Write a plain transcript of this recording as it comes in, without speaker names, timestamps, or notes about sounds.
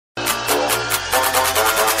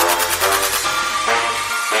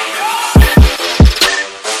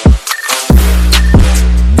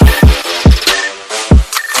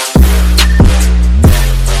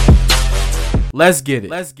Let's get it.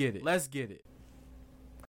 Let's get it. Let's get it.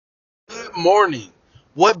 Good morning.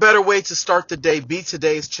 What better way to start the day? Be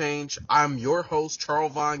today's change. I'm your host,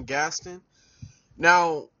 Charles Von Gaston.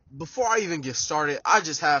 Now, before I even get started, I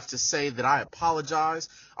just have to say that I apologize.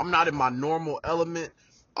 I'm not in my normal element.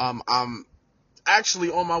 I'm actually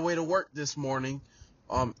on my way to work this morning.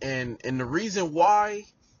 And the reason why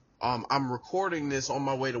I'm recording this on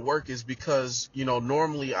my way to work is because,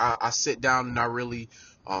 normally I sit down and I really,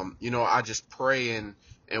 I just pray and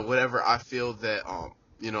whatever I feel that,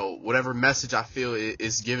 whatever message I feel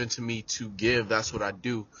is given to me to give, that's what I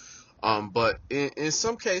do. But in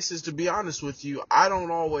some cases, to be honest with you, I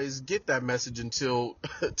don't always get that message until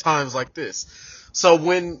times like this. So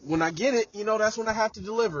when I get it, that's when I have to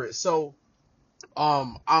deliver it. So,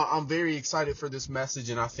 I'm very excited for this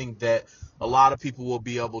message, and I think that a lot of people will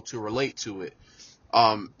be able to relate to it.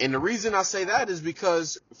 And the reason I say that is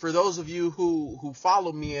because for those of you who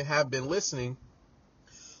follow me and have been listening,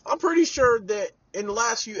 I'm pretty sure that in the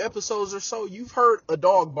last few episodes or so, you've heard a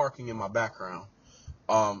dog barking in my background.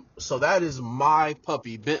 So that is my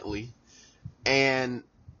puppy, Bentley. And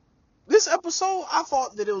this episode, I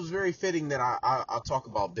thought that it was very fitting that I talk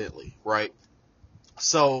about Bentley, right?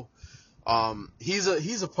 So, he's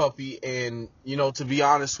a puppy, and to be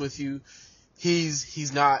honest with you,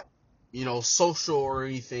 he's not social or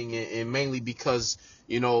anything, and mainly because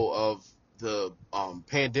of the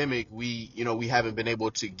pandemic, we haven't been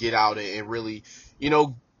able to get out and really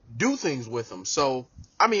do things with him. So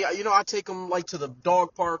I mean, I take him like to the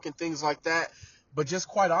dog park and things like that, but just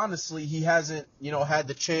quite honestly, he hasn't had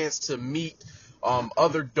the chance to meet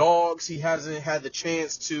other dogs. He hasn't had the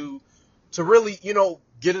chance to really,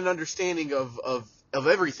 get an understanding of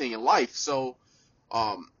everything in life. So,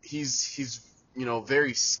 he's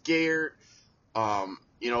very scared.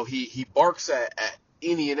 He barks at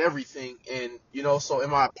any and everything. And, so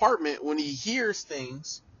in my apartment, when he hears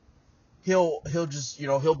things, he'll just,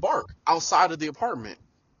 he'll bark outside of the apartment.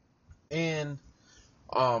 And,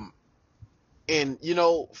 um,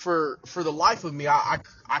 for the life of me, I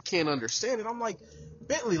can't understand it. I'm like,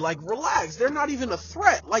 Bentley, like, relax. They're not even a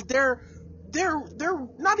threat. Like, they're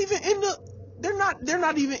not even in the they're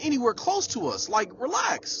not even anywhere close to us. Like,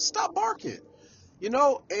 relax, stop barking. And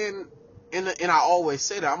I always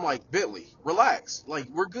say that. I'm like, Bentley, relax. Like,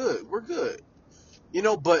 we're good.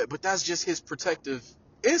 But that's just his protective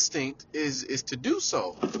instinct is to do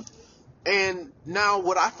so. And now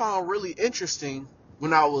what I found really interesting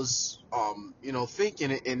when I was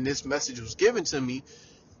thinking it and this message was given to me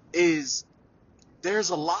is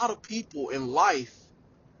there's a lot of people in life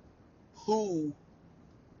who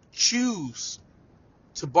choose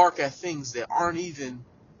to bark at things that aren't even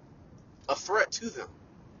a threat to them.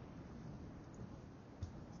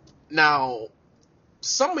 Now,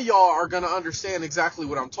 some of y'all are going to understand exactly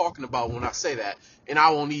what I'm talking about when I say that, and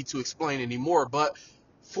I won't need to explain anymore. But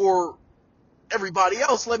for everybody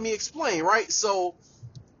else, let me explain, right? So,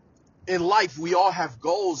 in life, we all have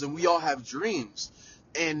goals and we all have dreams.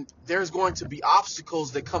 And there's going to be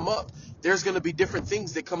obstacles that come up. There's going to be different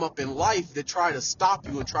things that come up in life that try to stop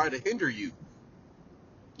you and try to hinder you.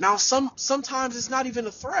 Now, sometimes it's not even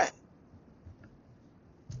a threat,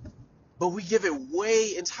 but we give it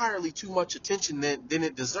way entirely too much attention than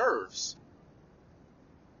it deserves.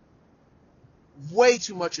 Way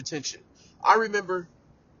too much attention. I remember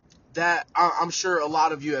that I'm sure a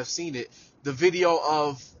lot of you have seen it. The video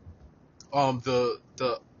of the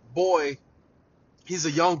boy. He's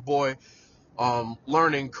a young boy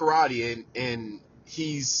learning karate, and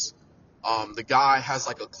he's the guy has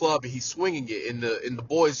like a club and he's swinging it, and the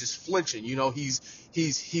boy's just flinching.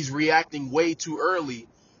 He's reacting way too early,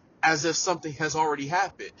 as if something has already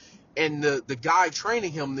happened. And the guy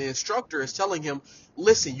training him, the instructor, is telling him,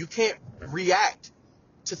 listen, you can't react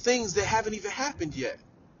to things that haven't even happened yet.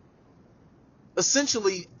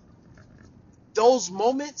 Essentially, those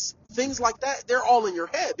moments, things like that, they're all in your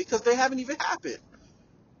head because they haven't even happened.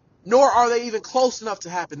 Nor are they even close enough to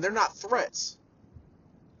happen. They're not threats.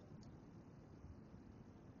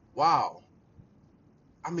 Wow.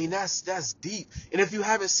 I mean, that's deep. And if you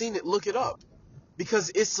haven't seen it, look it up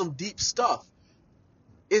because it's some deep stuff.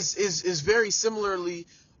 Is very similar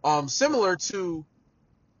to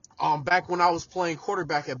back when I was playing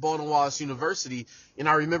quarterback at Baldwin Wallace University, and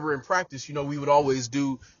I remember in practice, we would always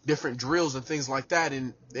do different drills and things like that,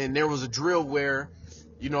 and there was a drill where,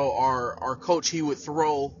 our coach, he would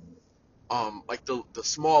throw like the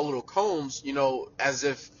small little cones, as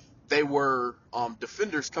if they were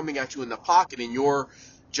defenders coming at you in the pocket, and your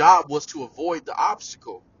job was to avoid the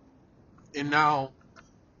obstacle. And now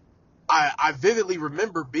I vividly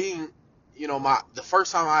remember being, the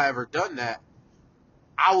first time I ever done that,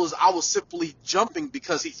 I was simply jumping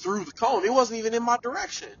because he threw the cone. It wasn't even in my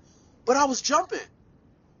direction, but I was jumping.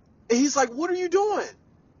 And he's like, "What are you doing?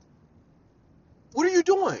 What are you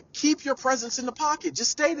doing? Keep your presence in the pocket.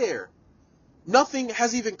 Just stay there. Nothing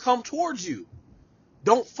has even come towards you.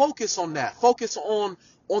 Don't focus on that. Focus on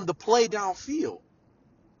the play downfield,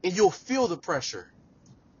 and you'll feel the pressure."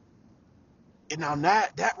 And now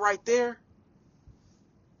that right there,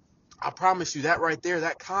 I promise you, that right there,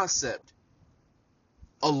 that concept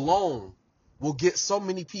alone will get so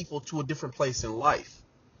many people to a different place in life.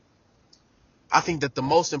 I think that the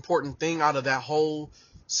most important thing out of that whole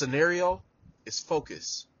scenario is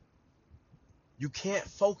focus. You can't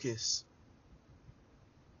focus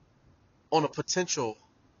on a potential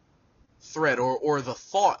threat or the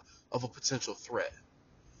thought of a potential threat,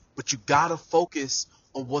 but you gotta focus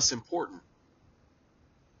on what's important,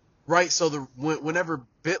 right? So whenever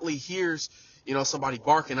Bentley hears, somebody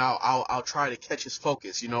barking, I'll try to catch his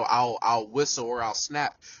focus. I'll whistle or I'll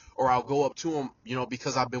snap or I'll go up to him,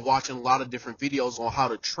 because I've been watching a lot of different videos on how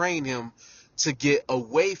to train him to get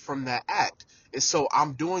away from that act. And so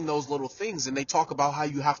I'm doing those little things, and they talk about how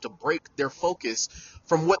you have to break their focus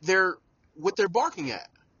from what they're barking at.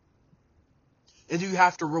 And you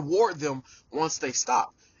have to reward them once they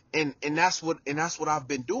stop. And that's what I've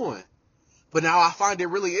been doing. But now I find it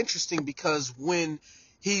really interesting because when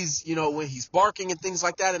he's barking and things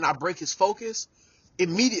like that and I break his focus,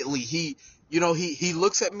 immediately he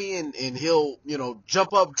looks at me and he'll,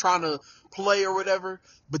 jump up trying to play or whatever.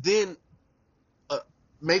 But then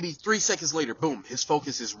maybe 3 seconds later, boom, his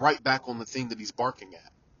focus is right back on the thing that he's barking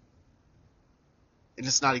at. And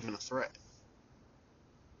it's not even a threat.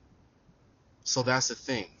 So that's the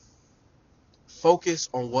thing. Focus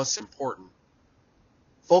on what's important.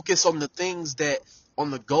 Focus on the things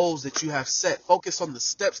on the goals that you have set. Focus on the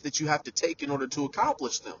steps that you have to take in order to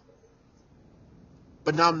accomplish them.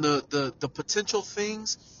 But now the potential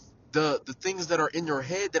things, the things that are in your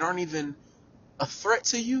head that aren't even a threat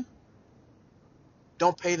to you,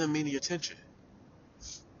 don't pay them any attention.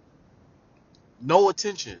 No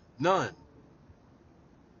attention. None.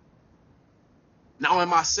 Now,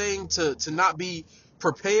 am I saying to not be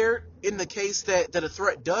prepared in the case that a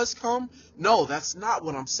threat does come? No, that's not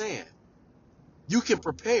what I'm saying. You can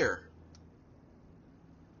prepare.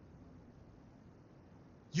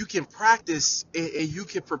 You can practice and you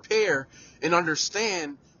can prepare and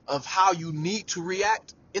understand of how you need to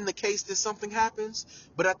react in the case that something happens.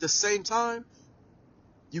 But at the same time,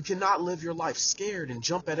 you cannot live your life scared and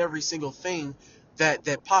jump at every single thing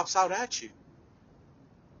that pops out at you.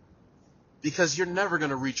 Because you're never going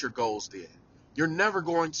to reach your goals then. You're never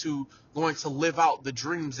going to live out the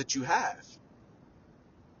dreams that you have.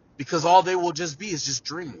 Because all they will just be is just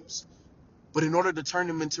dreams. But in order to turn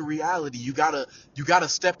them into reality, you gotta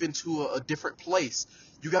step into a different place.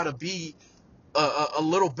 You gotta be a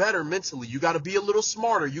little better mentally. You gotta be a little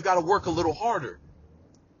smarter. You gotta work a little harder.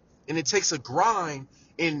 And it takes a grind,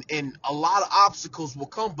 and a lot of obstacles will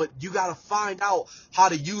come, but you gotta find out how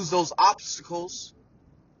to use those obstacles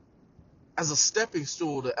as a stepping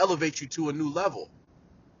stool to elevate you to a new level.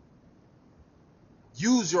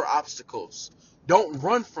 Use your obstacles. Don't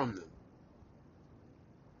run from them.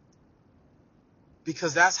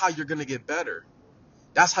 Because that's how you're going to get better.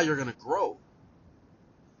 That's how you're going to grow.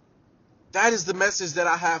 That is the message that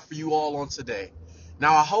I have for you all on today.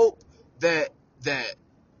 Now, I hope that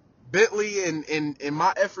Bentley and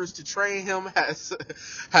my efforts to train him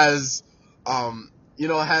has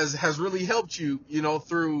really helped you,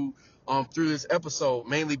 through this episode,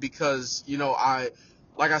 mainly because,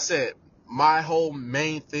 like I said, my whole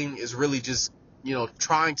main thing is really just,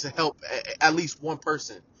 trying to help at least one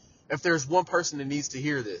person. If there's one person that needs to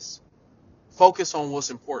hear this, focus on what's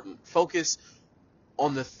important. Focus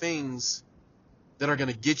on the things that are going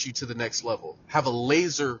to get you to the next level. Have a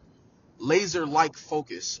laser-like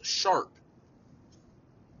focus, sharp.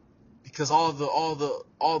 Because all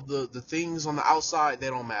the things on the outside, they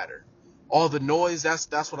don't matter. All the noise,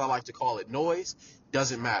 that's what I like to call it. Noise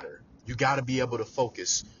doesn't matter. You got to be able to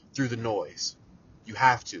focus through the noise. You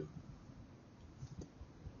have to.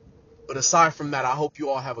 But aside from that, I hope you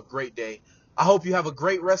all have a great day. I hope you have a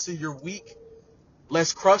great rest of your week.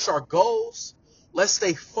 Let's crush our goals. Let's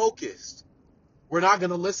stay focused. We're not going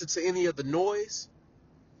to listen to any of the noise.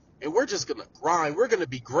 And we're just going to grind. We're going to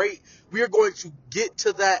be great. We are going to get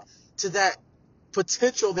to that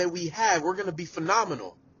potential that we have. We're going to be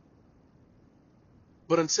phenomenal.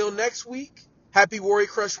 But until next week, happy Warrior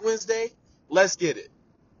Crush Wednesday. Let's get it.